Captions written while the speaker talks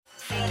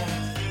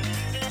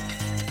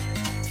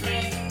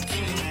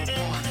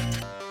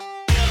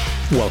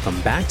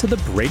Welcome back to The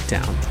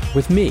Breakdown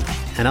with me,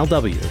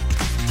 NLW.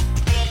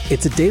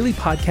 It's a daily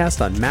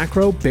podcast on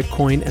macro,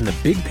 Bitcoin, and the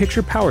big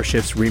picture power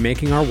shifts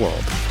remaking our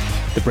world.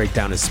 The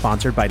Breakdown is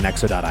sponsored by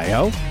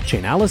Nexo.io,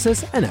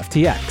 Chainalysis, and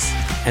FTX,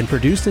 and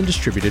produced and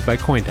distributed by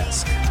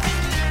CoinDesk.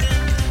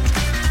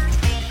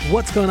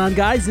 What's going on,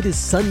 guys? It is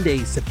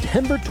Sunday,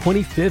 September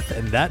 25th,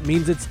 and that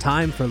means it's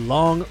time for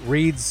Long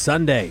Read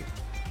Sunday.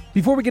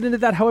 Before we get into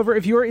that, however,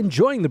 if you are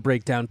enjoying The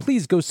Breakdown,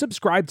 please go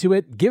subscribe to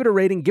it, give it a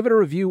rating, give it a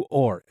review,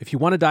 or if you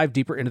want to dive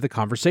deeper into the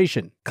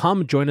conversation,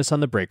 come join us on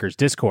the Breakers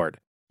Discord.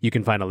 You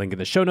can find a link in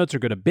the show notes or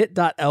go to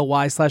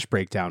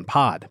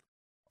bit.ly/breakdownpod.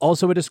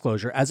 Also a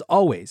disclosure, as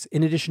always,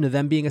 in addition to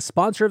them being a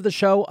sponsor of the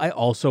show, I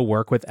also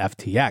work with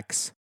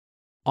FTX.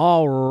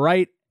 All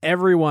right,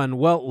 everyone.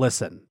 Well,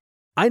 listen,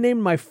 I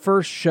named my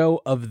first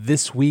show of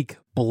this week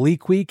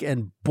Bleak Week,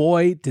 and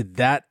boy, did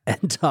that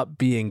end up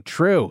being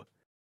true.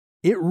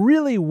 It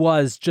really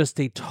was just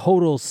a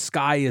total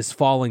sky is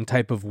falling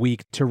type of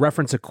week, to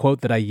reference a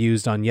quote that I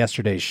used on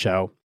yesterday's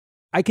show.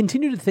 I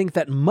continue to think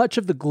that much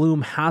of the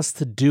gloom has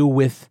to do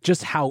with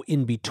just how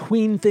in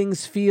between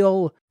things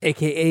feel,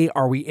 aka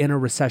are we in a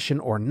recession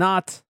or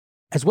not,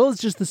 as well as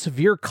just the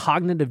severe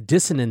cognitive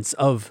dissonance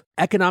of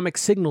economic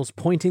signals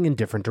pointing in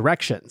different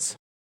directions.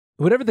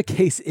 Whatever the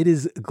case, it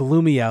is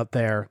gloomy out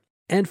there.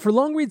 And for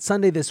Long Read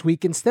Sunday this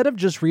week, instead of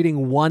just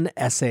reading one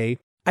essay,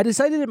 I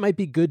decided it might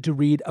be good to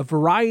read a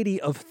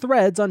variety of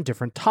threads on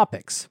different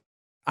topics.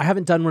 I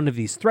haven't done one of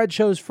these thread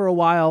shows for a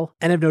while,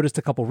 and I've noticed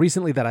a couple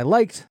recently that I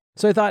liked,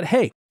 so I thought,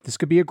 hey, this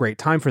could be a great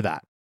time for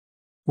that.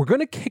 We're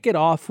going to kick it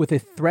off with a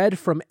thread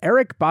from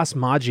Eric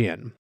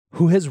Basmajian,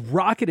 who has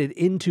rocketed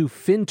into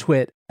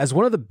FinTwit as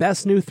one of the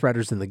best new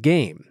threaders in the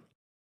game.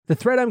 The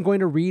thread I'm going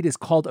to read is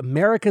called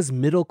America's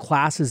Middle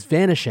Class is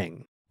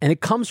Vanishing, and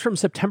it comes from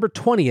September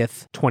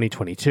 20th,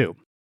 2022.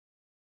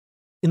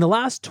 In the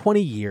last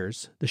 20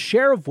 years, the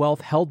share of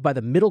wealth held by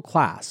the middle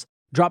class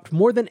dropped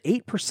more than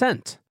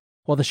 8%,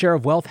 while the share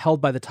of wealth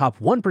held by the top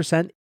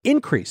 1%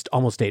 increased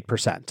almost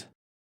 8%.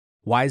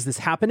 Why is this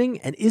happening,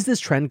 and is this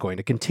trend going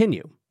to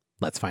continue?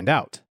 Let's find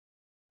out.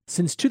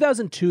 Since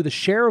 2002, the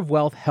share of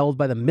wealth held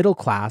by the middle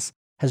class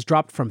has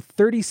dropped from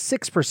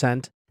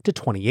 36% to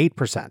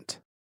 28%.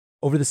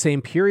 Over the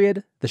same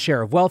period, the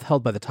share of wealth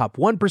held by the top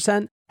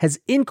 1% has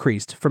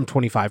increased from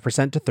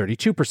 25% to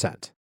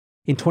 32%.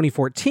 In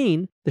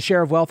 2014, the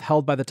share of wealth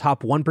held by the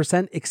top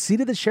 1%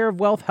 exceeded the share of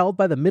wealth held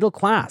by the middle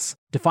class,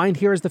 defined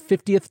here as the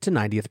 50th to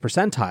 90th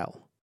percentile.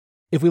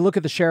 If we look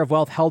at the share of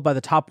wealth held by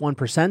the top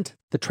 1%,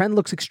 the trend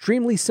looks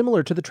extremely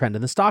similar to the trend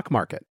in the stock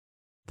market.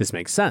 This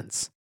makes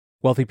sense.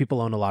 Wealthy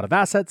people own a lot of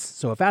assets,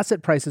 so if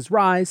asset prices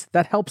rise,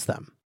 that helps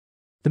them.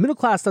 The middle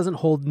class doesn't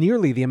hold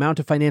nearly the amount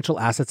of financial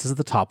assets as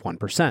the top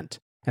 1%,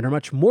 and are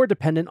much more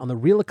dependent on the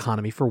real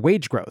economy for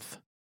wage growth.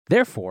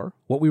 Therefore,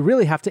 what we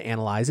really have to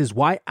analyze is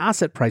why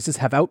asset prices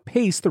have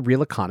outpaced the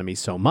real economy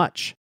so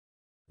much.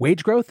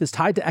 Wage growth is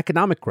tied to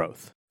economic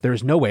growth. There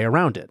is no way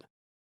around it.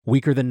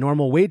 Weaker than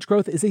normal wage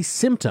growth is a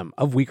symptom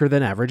of weaker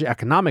than average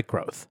economic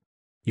growth.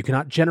 You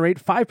cannot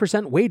generate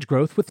 5% wage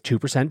growth with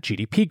 2%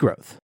 GDP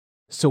growth.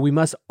 So we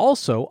must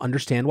also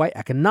understand why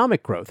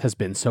economic growth has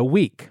been so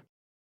weak.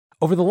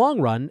 Over the long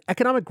run,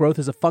 economic growth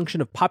is a function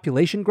of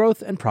population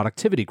growth and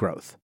productivity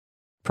growth.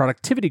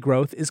 Productivity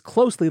growth is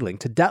closely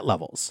linked to debt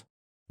levels.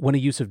 When a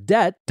use of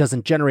debt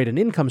doesn't generate an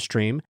income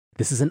stream,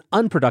 this is an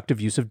unproductive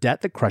use of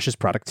debt that crushes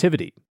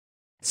productivity.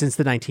 Since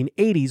the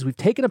 1980s, we've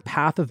taken a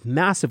path of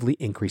massively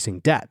increasing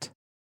debt.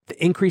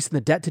 The increase in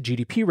the debt to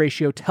GDP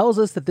ratio tells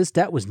us that this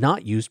debt was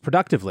not used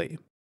productively.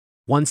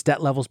 Once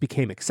debt levels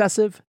became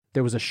excessive,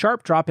 there was a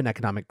sharp drop in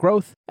economic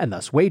growth and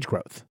thus wage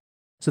growth.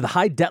 So the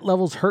high debt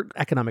levels hurt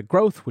economic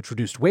growth, which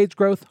reduced wage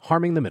growth,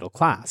 harming the middle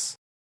class.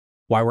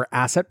 Why were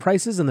asset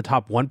prices in the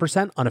top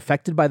 1%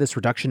 unaffected by this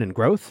reduction in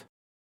growth?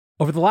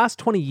 Over the last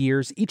 20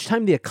 years, each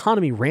time the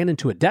economy ran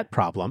into a debt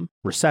problem,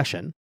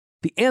 recession,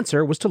 the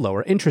answer was to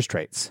lower interest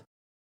rates.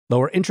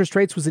 Lower interest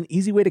rates was an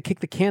easy way to kick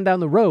the can down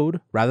the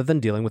road rather than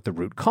dealing with the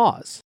root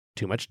cause,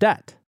 too much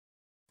debt.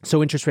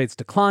 So interest rates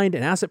declined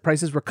and asset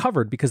prices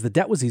recovered because the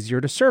debt was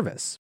easier to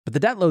service, but the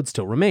debt load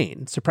still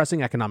remained,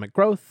 suppressing economic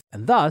growth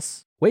and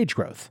thus wage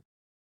growth.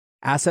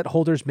 Asset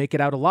holders make it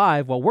out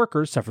alive while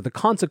workers suffer the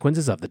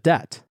consequences of the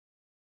debt.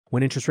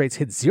 When interest rates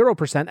hit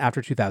 0%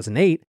 after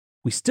 2008,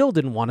 we still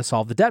didn't want to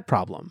solve the debt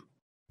problem,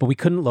 but we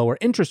couldn't lower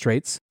interest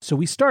rates, so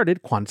we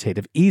started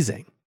quantitative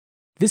easing.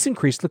 This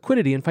increased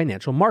liquidity in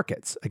financial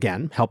markets,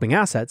 again, helping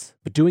assets,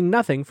 but doing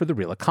nothing for the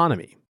real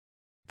economy.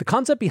 The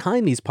concept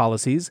behind these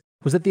policies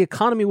was that the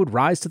economy would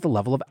rise to the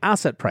level of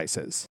asset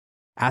prices.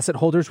 Asset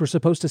holders were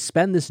supposed to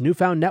spend this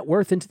newfound net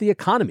worth into the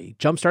economy,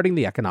 jumpstarting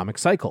the economic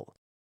cycle.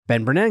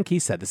 Ben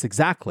Bernanke said this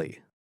exactly.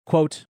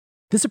 Quote,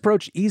 "This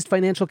approach eased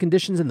financial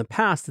conditions in the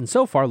past and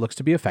so far looks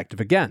to be effective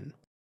again.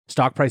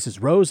 Stock prices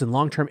rose and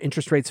long-term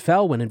interest rates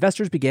fell when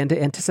investors began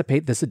to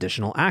anticipate this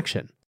additional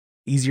action.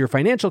 Easier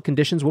financial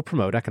conditions will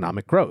promote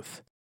economic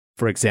growth.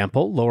 For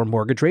example, lower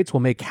mortgage rates will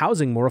make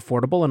housing more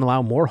affordable and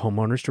allow more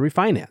homeowners to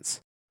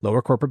refinance.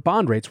 Lower corporate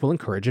bond rates will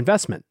encourage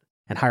investment,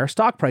 and higher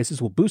stock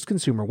prices will boost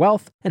consumer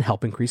wealth and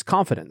help increase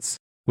confidence.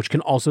 which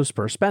can also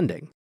spur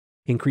spending.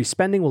 Increased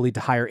spending will lead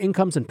to higher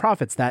incomes and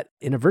profits that,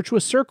 in a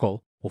virtuous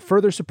circle, will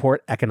further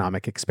support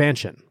economic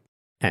expansion.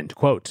 End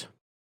quote.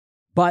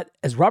 But,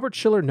 as Robert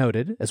Shiller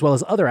noted, as well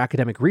as other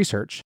academic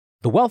research,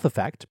 the wealth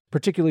effect,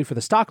 particularly for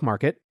the stock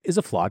market, is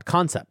a flawed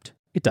concept.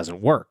 It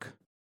doesn't work.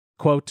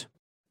 Quote,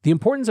 "The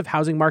importance of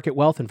housing market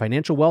wealth and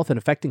financial wealth in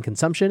affecting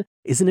consumption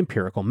is an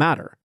empirical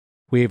matter.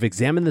 We have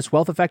examined this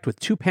wealth effect with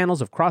 2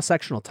 panels of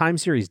cross-sectional time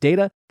series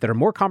data that are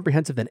more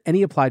comprehensive than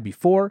any applied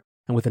before,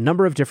 and with a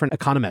number of different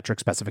econometric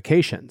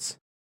specifications.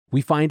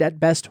 We find at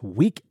best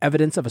weak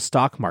evidence of a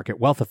stock market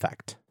wealth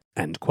effect."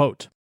 End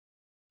quote.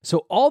 So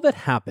all that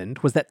happened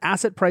was that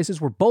asset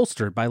prices were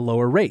bolstered by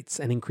lower rates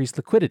and increased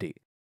liquidity,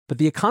 but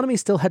the economy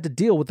still had to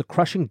deal with the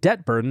crushing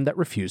debt burden that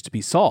refused to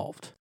be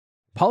solved.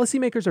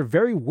 Policymakers are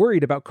very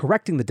worried about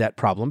correcting the debt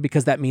problem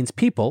because that means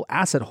people,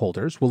 asset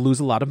holders, will lose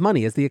a lot of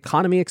money as the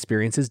economy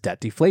experiences debt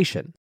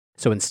deflation.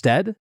 So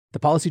instead, the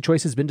policy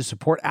choice has been to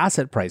support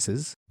asset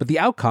prices, but the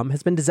outcome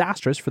has been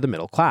disastrous for the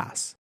middle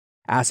class.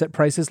 Asset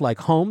prices like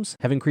homes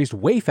have increased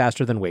way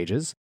faster than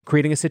wages,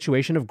 creating a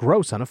situation of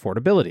gross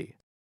unaffordability.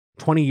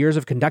 20 years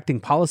of conducting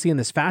policy in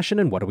this fashion,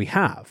 and what do we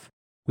have?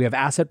 We have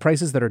asset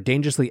prices that are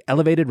dangerously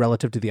elevated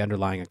relative to the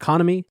underlying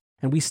economy,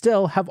 and we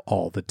still have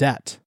all the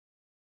debt.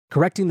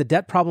 Correcting the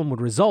debt problem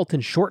would result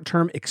in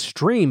short-term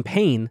extreme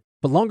pain,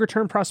 but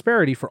longer-term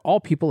prosperity for all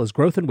people as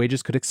growth and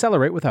wages could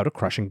accelerate without a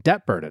crushing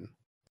debt burden.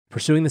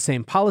 Pursuing the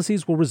same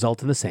policies will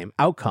result in the same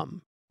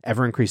outcome: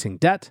 ever-increasing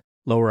debt,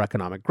 lower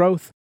economic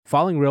growth,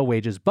 falling real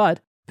wages,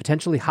 but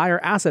potentially higher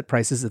asset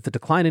prices if the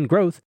decline in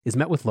growth is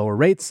met with lower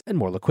rates and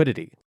more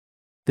liquidity.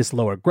 This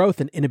lower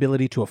growth and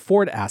inability to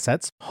afford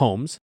assets,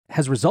 homes,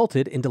 has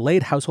resulted in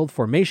delayed household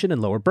formation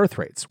and lower birth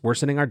rates,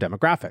 worsening our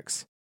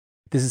demographics.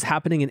 This is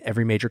happening in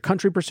every major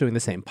country pursuing the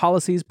same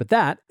policies, but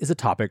that is a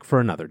topic for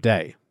another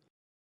day.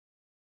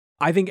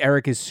 I think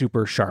Eric is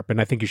super sharp, and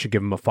I think you should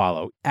give him a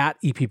follow, at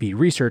EPP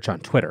Research on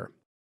Twitter.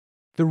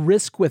 The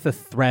risk with a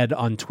thread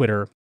on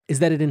Twitter is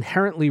that it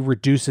inherently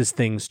reduces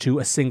things to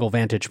a single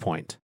vantage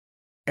point.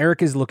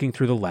 Eric is looking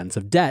through the lens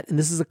of debt, and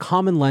this is a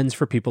common lens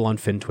for people on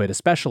FinTwit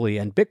especially,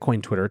 and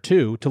Bitcoin Twitter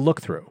too, to look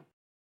through.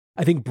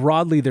 I think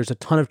broadly there's a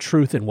ton of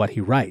truth in what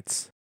he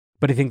writes,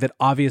 but I think that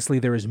obviously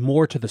there is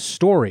more to the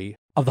story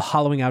of the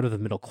hollowing out of the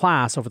middle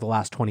class over the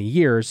last 20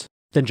 years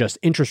than just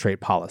interest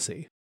rate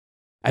policy.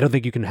 I don't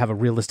think you can have a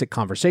realistic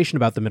conversation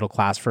about the middle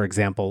class, for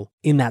example,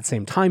 in that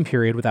same time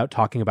period without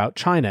talking about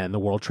China and the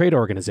World Trade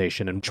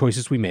Organization and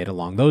choices we made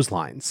along those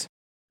lines.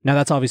 Now,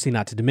 that's obviously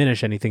not to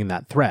diminish anything in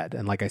that thread,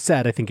 and like I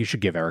said, I think you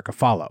should give Eric a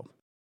follow.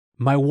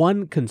 My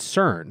one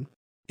concern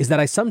is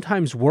that I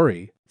sometimes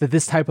worry that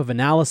this type of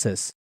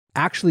analysis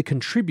actually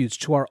contributes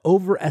to our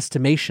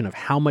overestimation of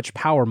how much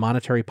power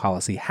monetary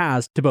policy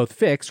has to both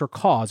fix or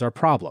cause our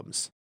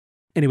problems.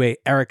 Anyway,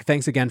 Eric,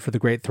 thanks again for the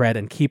great thread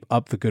and keep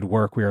up the good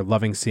work. We are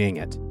loving seeing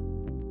it.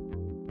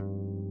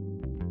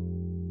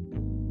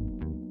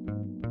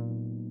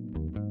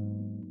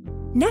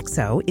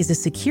 Nexo is a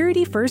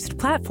security-first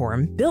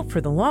platform built for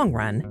the long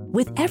run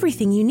with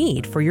everything you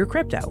need for your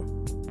crypto.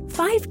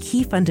 5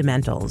 key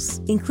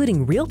fundamentals,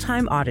 including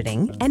real-time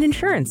auditing and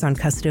insurance on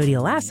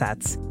custodial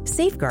assets,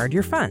 safeguard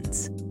your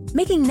funds,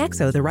 making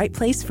Nexo the right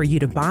place for you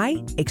to buy,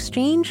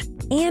 exchange,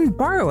 and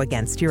borrow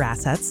against your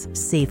assets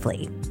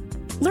safely.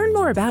 Learn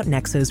more about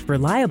Nexo's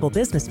reliable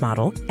business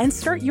model and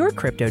start your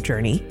crypto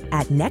journey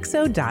at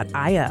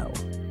nexo.io.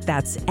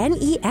 That's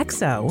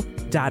nexo.io.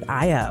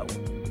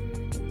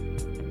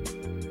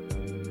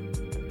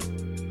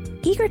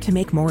 Eager to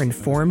make more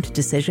informed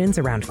decisions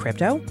around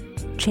crypto?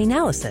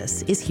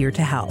 Chainalysis is here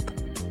to help.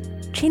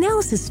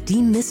 Chainalysis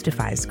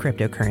demystifies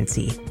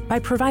cryptocurrency by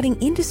providing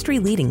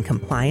industry-leading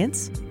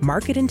compliance,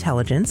 market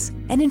intelligence,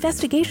 and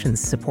investigations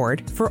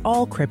support for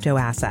all crypto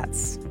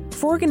assets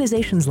for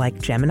organizations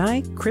like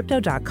Gemini,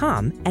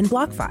 Crypto.com, and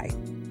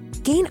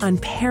BlockFi. Gain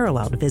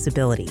unparalleled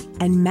visibility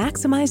and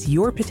maximize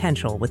your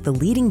potential with the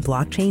leading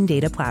blockchain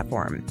data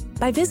platform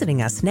by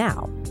visiting us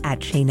now at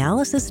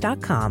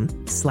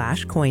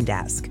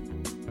chainalysis.com/Coindesk.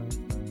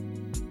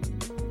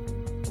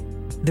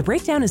 The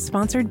breakdown is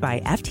sponsored by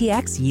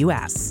FTX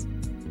US.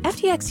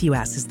 FTX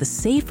US is the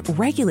safe,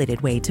 regulated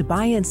way to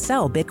buy and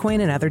sell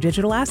Bitcoin and other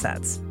digital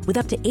assets, with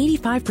up to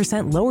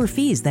 85% lower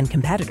fees than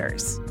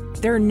competitors.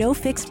 There are no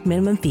fixed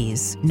minimum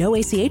fees, no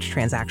ACH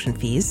transaction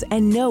fees,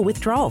 and no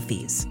withdrawal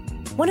fees.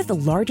 One of the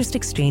largest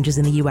exchanges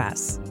in the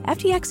US,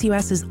 FTX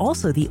US is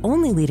also the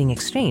only leading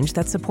exchange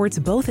that supports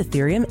both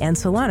Ethereum and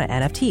Solana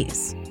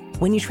NFTs.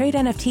 When you trade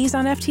NFTs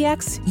on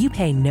FTX, you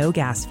pay no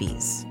gas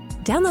fees.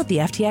 Download the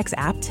FTX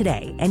app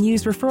today and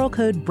use referral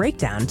code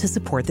BREAKDOWN to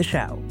support the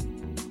show.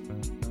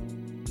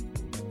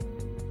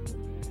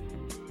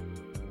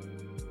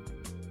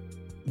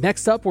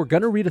 Next up, we're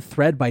going to read a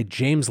thread by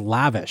James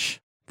Lavish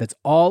that's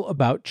all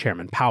about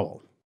Chairman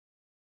Powell.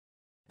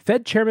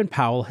 Fed Chairman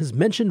Powell has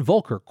mentioned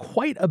Volker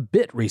quite a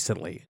bit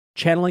recently,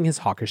 channeling his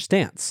hawkish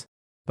stance.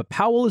 But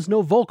Powell is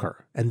no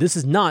Volker, and this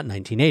is not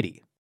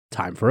 1980.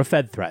 Time for a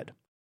Fed thread.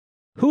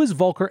 Who is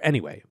Volker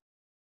anyway?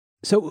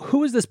 So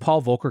who is this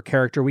Paul Volcker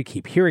character we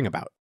keep hearing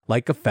about,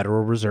 like a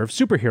Federal Reserve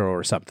superhero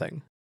or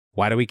something?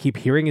 Why do we keep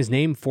hearing his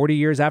name 40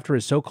 years after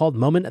his so-called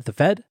moment at the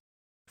Fed?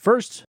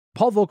 First,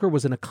 Paul Volcker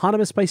was an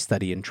economist by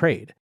study and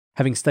trade,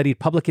 having studied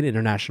public and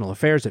international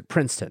affairs at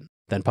Princeton,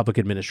 then public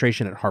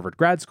administration at Harvard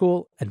Grad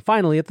School, and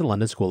finally at the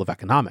London School of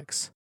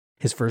Economics.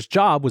 His first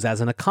job was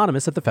as an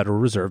economist at the Federal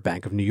Reserve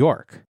Bank of New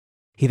York.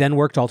 He then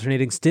worked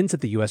alternating stints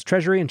at the U.S.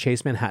 Treasury and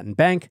Chase Manhattan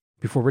Bank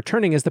before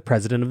returning as the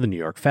president of the New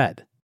York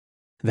Fed.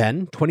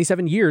 Then,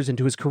 27 years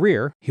into his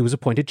career, he was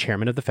appointed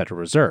chairman of the Federal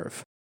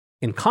Reserve.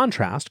 In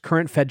contrast,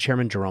 current Fed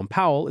Chairman Jerome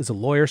Powell is a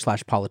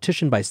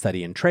lawyer/politician by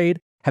study and trade,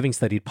 having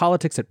studied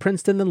politics at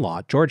Princeton and law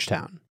at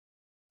Georgetown.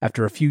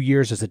 After a few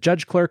years as a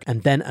judge clerk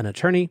and then an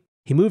attorney,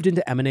 he moved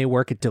into M&A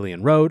work at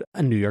Dillian Road,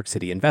 a New York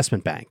City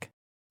investment bank.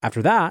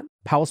 After that,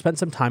 Powell spent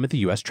some time at the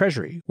U.S.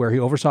 Treasury, where he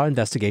oversaw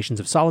investigations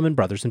of Salomon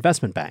Brothers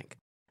Investment Bank.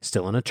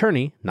 Still an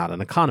attorney, not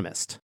an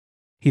economist.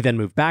 He then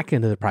moved back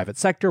into the private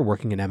sector,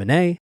 working in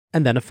M&A,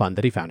 and then a fund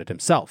that he founded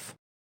himself.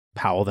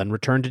 Powell then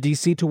returned to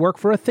D.C. to work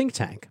for a think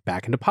tank,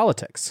 back into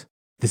politics.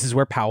 This is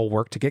where Powell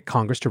worked to get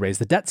Congress to raise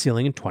the debt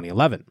ceiling in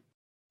 2011.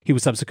 He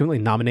was subsequently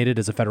nominated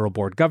as a federal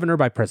board governor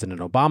by President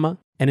Obama,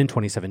 and in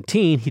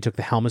 2017, he took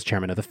the helm as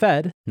chairman of the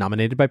Fed,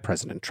 nominated by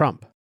President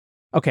Trump.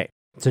 Okay,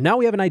 so now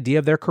we have an idea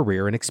of their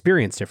career and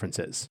experience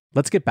differences.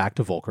 Let's get back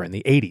to Volcker in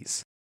the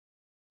 80s.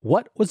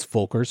 What was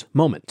Volcker's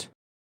moment?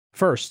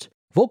 First,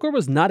 Volcker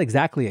was not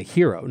exactly a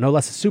hero, no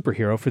less a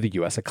superhero for the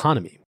U.S.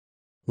 economy.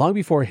 Long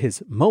before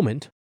his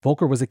moment,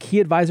 Volcker was a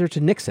key advisor to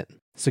Nixon,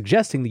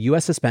 suggesting the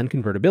U.S. suspend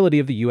convertibility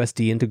of the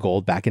USD into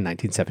gold back in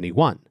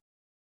 1971.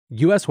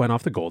 U.S. went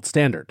off the gold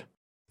standard.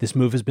 This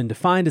move has been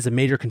defined as a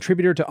major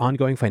contributor to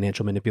ongoing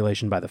financial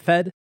manipulation by the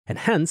Fed, and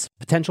hence,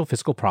 potential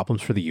fiscal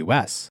problems for the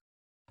U.S.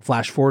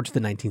 Flash forward to the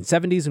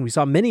 1970s, and we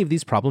saw many of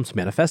these problems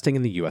manifesting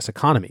in the U.S.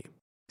 economy.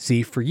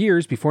 See, for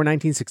years before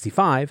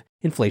 1965,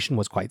 inflation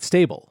was quite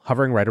stable,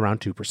 hovering right around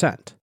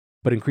 2%.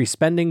 But increased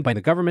spending by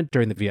the government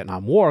during the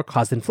Vietnam War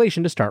caused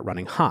inflation to start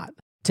running hot,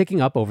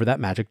 ticking up over that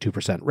magic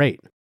 2%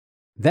 rate.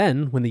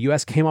 Then, when the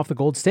US came off the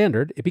gold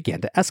standard, it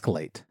began to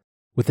escalate.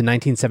 With the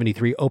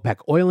 1973 OPEC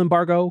oil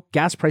embargo,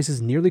 gas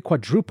prices nearly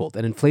quadrupled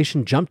and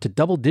inflation jumped to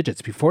double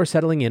digits before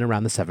settling in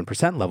around the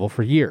 7% level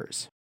for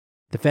years.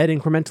 The Fed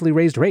incrementally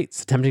raised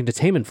rates, attempting to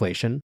tame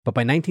inflation, but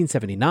by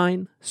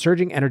 1979,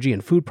 surging energy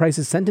and food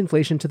prices sent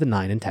inflation to the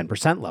 9 and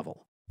 10%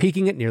 level,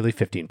 peaking at nearly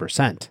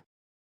 15%.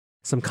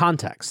 Some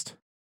context.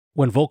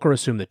 When Volcker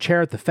assumed the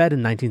chair at the Fed in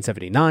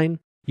 1979,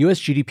 US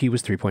GDP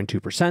was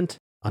 3.2%,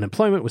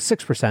 unemployment was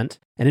 6%,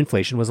 and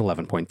inflation was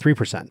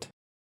 11.3%.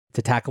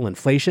 To tackle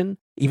inflation,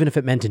 even if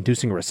it meant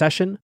inducing a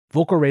recession,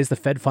 Volcker raised the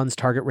Fed funds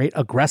target rate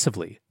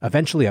aggressively,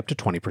 eventually up to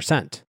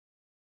 20%.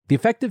 The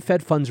effective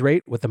Fed funds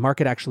rate, what the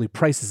market actually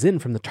prices in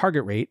from the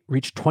target rate,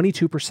 reached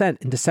 22%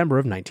 in December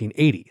of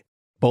 1980.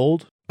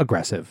 Bold,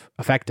 aggressive,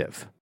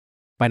 effective.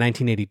 By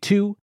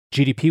 1982,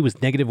 GDP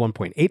was negative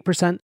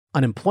 1.8%,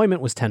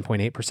 unemployment was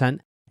 10.8%,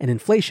 and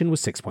inflation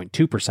was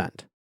 6.2%.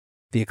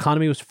 The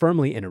economy was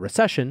firmly in a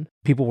recession,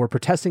 people were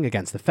protesting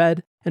against the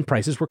Fed, and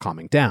prices were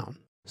calming down.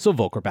 So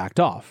Volcker backed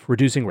off,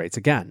 reducing rates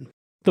again.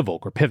 The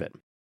Volcker pivot.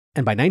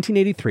 And by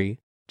 1983,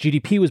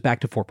 GDP was back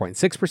to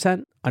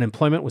 4.6%,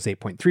 unemployment was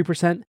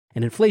 8.3%,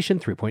 and inflation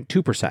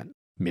 3.2%.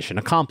 Mission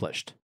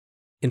accomplished.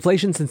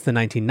 Inflation since the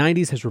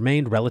 1990s has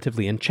remained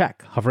relatively in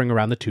check, hovering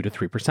around the 2 to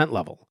 3%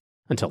 level.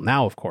 Until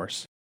now, of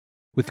course.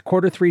 With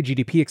Q3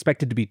 GDP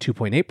expected to be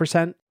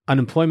 2.8%,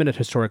 unemployment at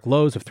historic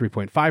lows of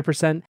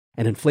 3.5%,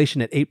 and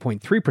inflation at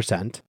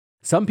 8.3%,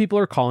 some people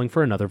are calling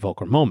for another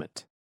Volcker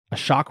moment. A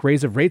shock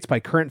raise of rates by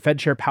current Fed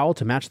Chair Powell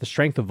to match the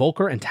strength of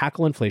Volcker and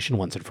tackle inflation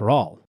once and for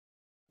all.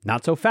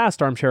 Not so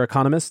fast, armchair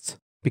economists,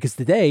 because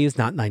today is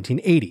not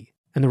 1980,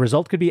 and the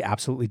result could be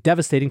absolutely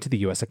devastating to the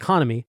US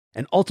economy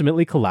and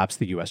ultimately collapse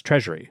the US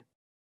Treasury.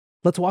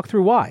 Let's walk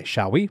through why,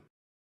 shall we?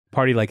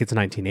 Party like it's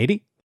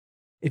 1980?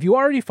 If you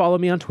already follow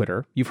me on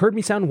Twitter, you've heard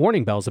me sound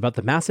warning bells about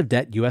the massive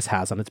debt US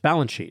has on its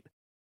balance sheet.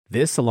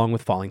 This, along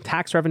with falling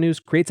tax revenues,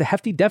 creates a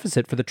hefty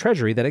deficit for the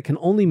Treasury that it can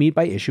only meet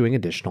by issuing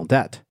additional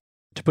debt.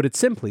 To put it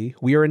simply,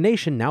 we are a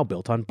nation now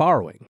built on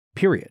borrowing,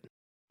 period.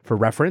 For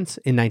reference,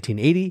 in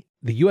 1980,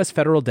 the US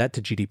federal debt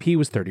to GDP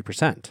was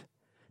 30%.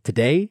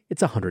 Today,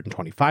 it's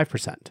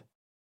 125%.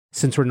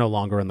 Since we're no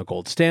longer on the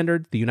gold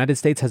standard, the United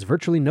States has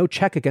virtually no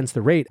check against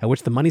the rate at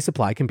which the money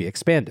supply can be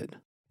expanded.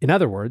 In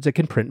other words, it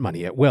can print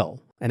money at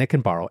will, and it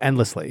can borrow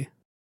endlessly.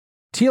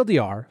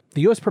 TLDR,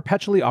 the US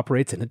perpetually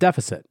operates in a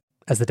deficit.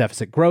 As the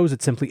deficit grows,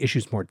 it simply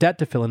issues more debt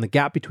to fill in the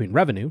gap between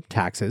revenue,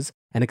 taxes,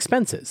 and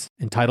expenses,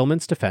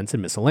 entitlements, defense,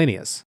 and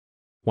miscellaneous.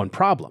 One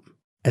problem.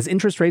 As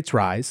interest rates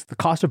rise, the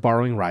cost of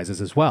borrowing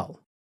rises as well.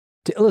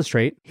 To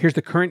illustrate, here's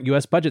the current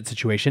US budget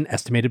situation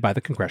estimated by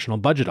the Congressional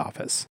Budget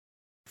Office.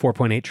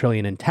 $4.8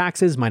 trillion in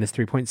taxes minus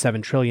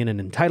 $3.7 trillion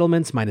in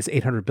entitlements minus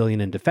 $800 billion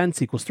in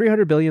defense equals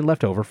 $300 billion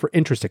left over for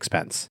interest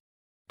expense.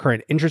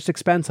 Current interest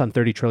expense on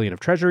 $30 trillion of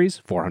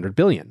treasuries, $400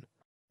 billion.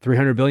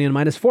 $300 billion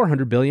minus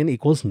 $400 billion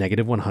equals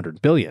negative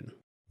 $100 billion.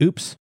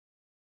 Oops.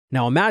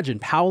 Now imagine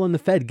Powell and the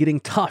Fed getting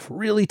tough,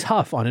 really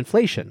tough on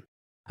inflation.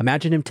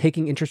 Imagine him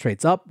taking interest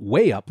rates up,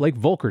 way up like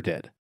Volcker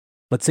did.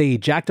 Let's say he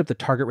jacked up the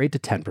target rate to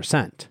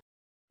 10%.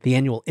 The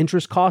annual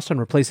interest cost on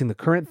replacing the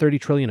current $30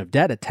 trillion of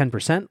debt at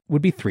 10%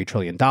 would be $3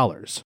 trillion.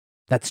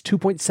 That's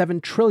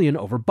 $2.7 trillion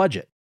over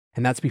budget,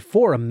 and that's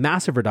before a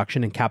massive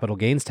reduction in capital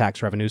gains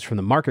tax revenues from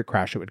the market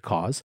crash it would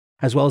cause,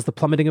 as well as the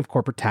plummeting of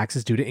corporate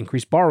taxes due to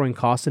increased borrowing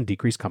costs and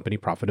decreased company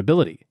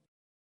profitability.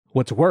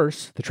 What's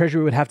worse, the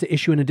Treasury would have to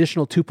issue an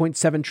additional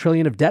 $2.7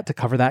 trillion of debt to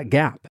cover that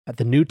gap at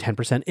the new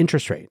 10%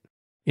 interest rate.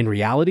 In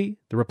reality,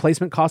 the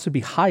replacement cost would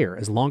be higher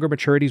as longer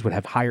maturities would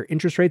have higher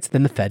interest rates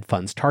than the Fed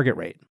funds target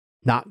rate.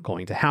 Not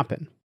going to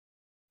happen.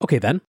 Okay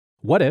then,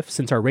 what if,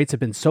 since our rates have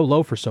been so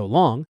low for so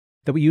long,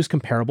 that we use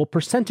comparable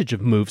percentage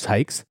of moves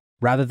hikes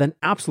rather than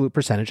absolute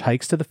percentage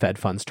hikes to the Fed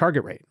funds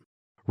target rate?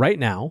 Right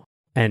now,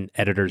 and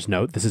editor's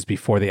note, this is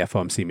before the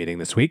FOMC meeting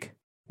this week,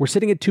 we're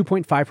sitting at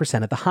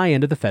 2.5% at the high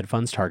end of the Fed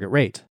funds target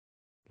rate.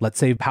 Let's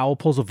say Powell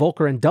pulls a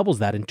Volker and doubles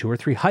that in 2 or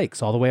 3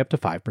 hikes all the way up to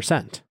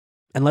 5%.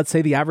 And let's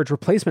say the average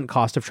replacement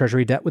cost of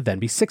Treasury debt would then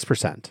be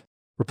 6%.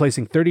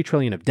 Replacing $30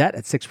 trillion of debt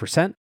at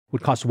 6%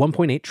 would cost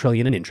 $1.8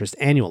 trillion in interest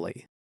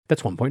annually.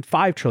 That's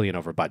 $1.5 trillion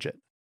over budget.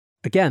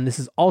 Again, this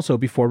is also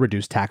before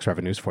reduced tax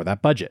revenues for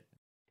that budget.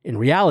 In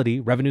reality,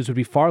 revenues would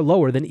be far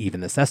lower than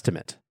even this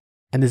estimate.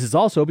 And this is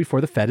also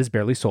before the Fed has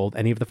barely sold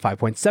any of the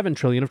 $5.7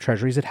 trillion of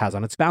treasuries it has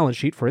on its balance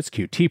sheet for its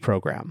QT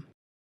program.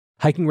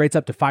 Hiking rates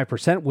up to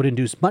 5% would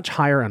induce much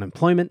higher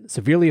unemployment,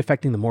 severely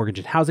affecting the mortgage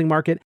and housing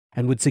market,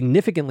 and would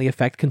significantly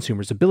affect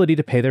consumers' ability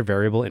to pay their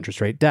variable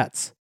interest rate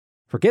debts.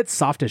 Forget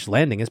softish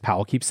landing as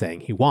Powell keeps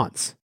saying he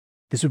wants.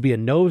 This would be a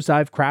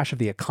nosedive crash of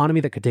the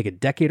economy that could take a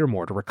decade or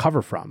more to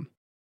recover from.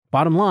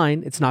 Bottom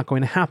line, it's not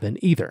going to happen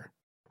either.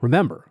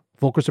 Remember,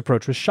 Volker's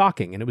approach was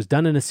shocking, and it was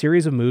done in a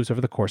series of moves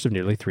over the course of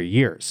nearly 3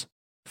 years.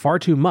 Far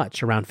too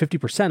much, around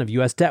 50% of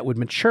US debt would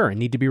mature and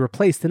need to be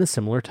replaced in a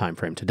similar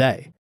timeframe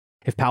today.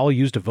 If Powell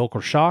used a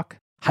Volker shock,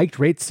 hiked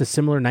rates to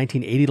similar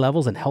 1980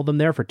 levels and held them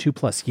there for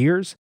 2+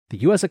 years, the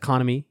US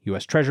economy,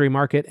 US Treasury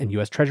market, and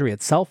US Treasury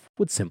itself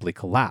would simply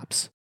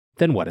collapse.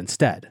 Then what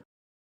instead?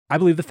 I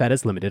believe the Fed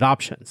has limited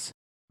options.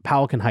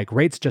 Powell can hike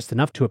rates just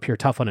enough to appear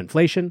tough on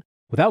inflation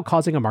without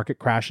causing a market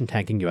crash and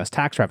tanking US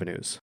tax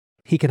revenues.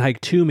 He can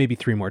hike 2, maybe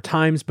 3 more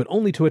times, but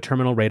only to a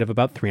terminal rate of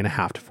about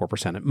 3.5% to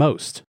 4% at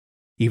most.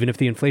 Even if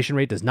the inflation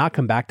rate does not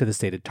come back to the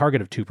stated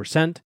target of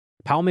 2%,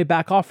 Powell may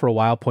back off for a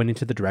while, pointing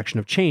to the direction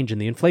of change in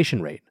the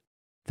inflation rate.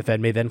 The Fed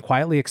may then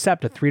quietly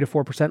accept a 3 to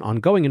 4%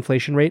 ongoing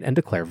inflation rate and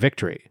declare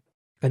victory.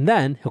 And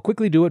then he'll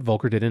quickly do what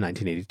Volker did in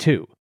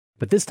 1982.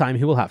 But this time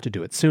he will have to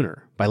do it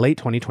sooner, by late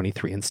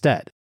 2023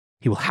 instead.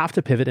 He will have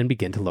to pivot and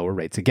begin to lower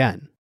rates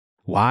again.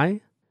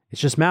 Why?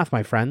 It's just math,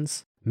 my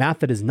friends. Math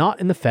that is not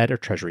in the Fed or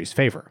Treasury's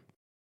favor.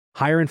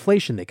 Higher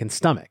inflation they can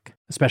stomach,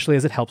 especially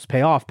as it helps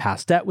pay off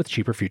past debt with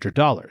cheaper future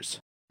dollars.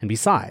 And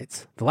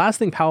besides, the last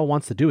thing Powell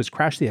wants to do is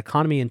crash the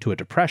economy into a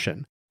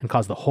depression and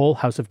cause the whole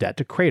house of debt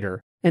to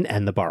crater and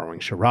end the borrowing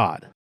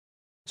charade.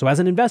 So as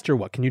an investor,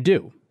 what can you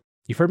do?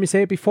 You've heard me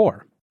say it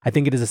before. I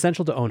think it is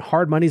essential to own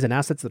hard monies and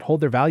assets that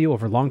hold their value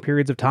over long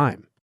periods of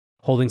time.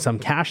 Holding some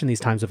cash in these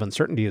times of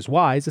uncertainty is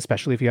wise,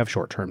 especially if you have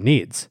short-term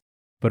needs.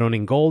 But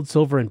owning gold,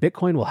 silver, and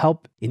Bitcoin will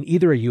help in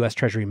either a US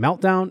Treasury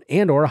meltdown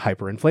and or a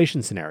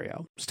hyperinflation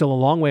scenario, still a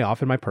long way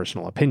off in my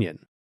personal opinion.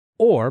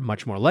 Or,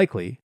 much more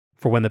likely,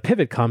 for when the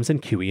pivot comes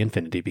and QE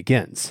infinity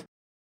begins,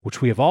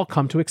 which we have all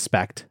come to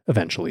expect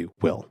eventually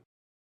will.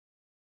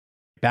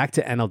 Back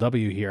to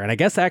NLW here, and I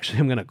guess actually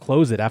I'm going to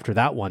close it after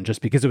that one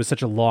just because it was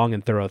such a long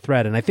and thorough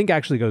thread, and I think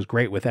actually goes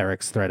great with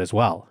Eric's thread as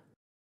well.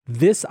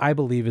 This, I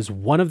believe, is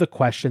one of the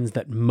questions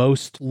that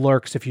most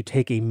lurks if you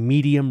take a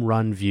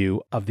medium-run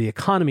view of the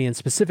economy and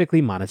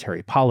specifically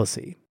monetary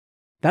policy.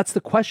 That's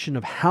the question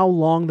of how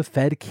long the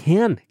Fed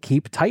can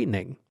keep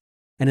tightening.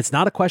 And it's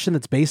not a question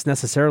that's based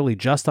necessarily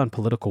just on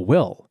political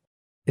will.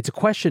 It's a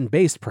question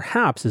based,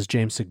 perhaps, as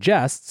James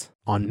suggests,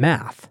 on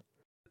math.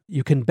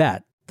 You can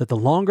bet that the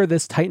longer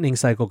this tightening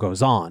cycle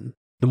goes on,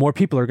 the more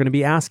people are going to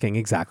be asking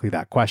exactly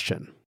that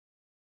question.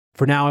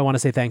 For now, I want to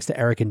say thanks to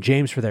Eric and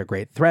James for their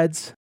great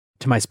threads,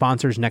 to my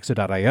sponsors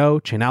Nexo.io,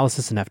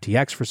 Chainalysis, and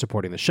FTX for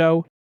supporting the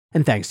show,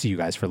 and thanks to you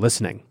guys for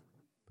listening.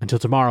 Until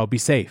tomorrow, be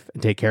safe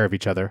and take care of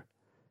each other.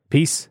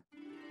 Peace.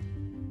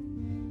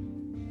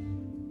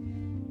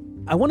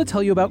 I want to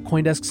tell you about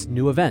CoinDesk's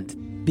new event,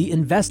 the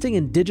Investing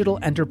in Digital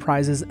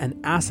Enterprises and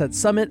Asset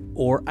Summit,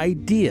 or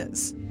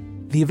IDEAS.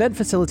 The event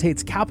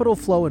facilitates capital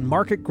flow and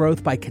market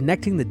growth by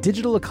connecting the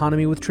digital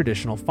economy with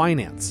traditional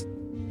finance.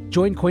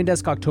 Join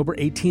CoinDesk October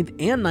 18th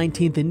and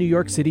 19th in New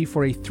York City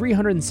for a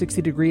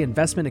 360-degree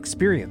investment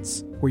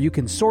experience where you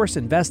can source,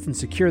 invest, and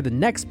secure the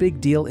next big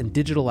deal in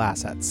digital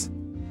assets.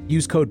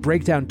 Use code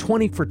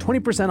BREAKDOWN20 for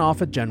 20% off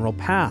a general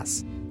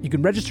pass. You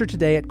can register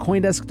today at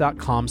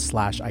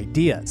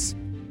coindesk.com/ideas.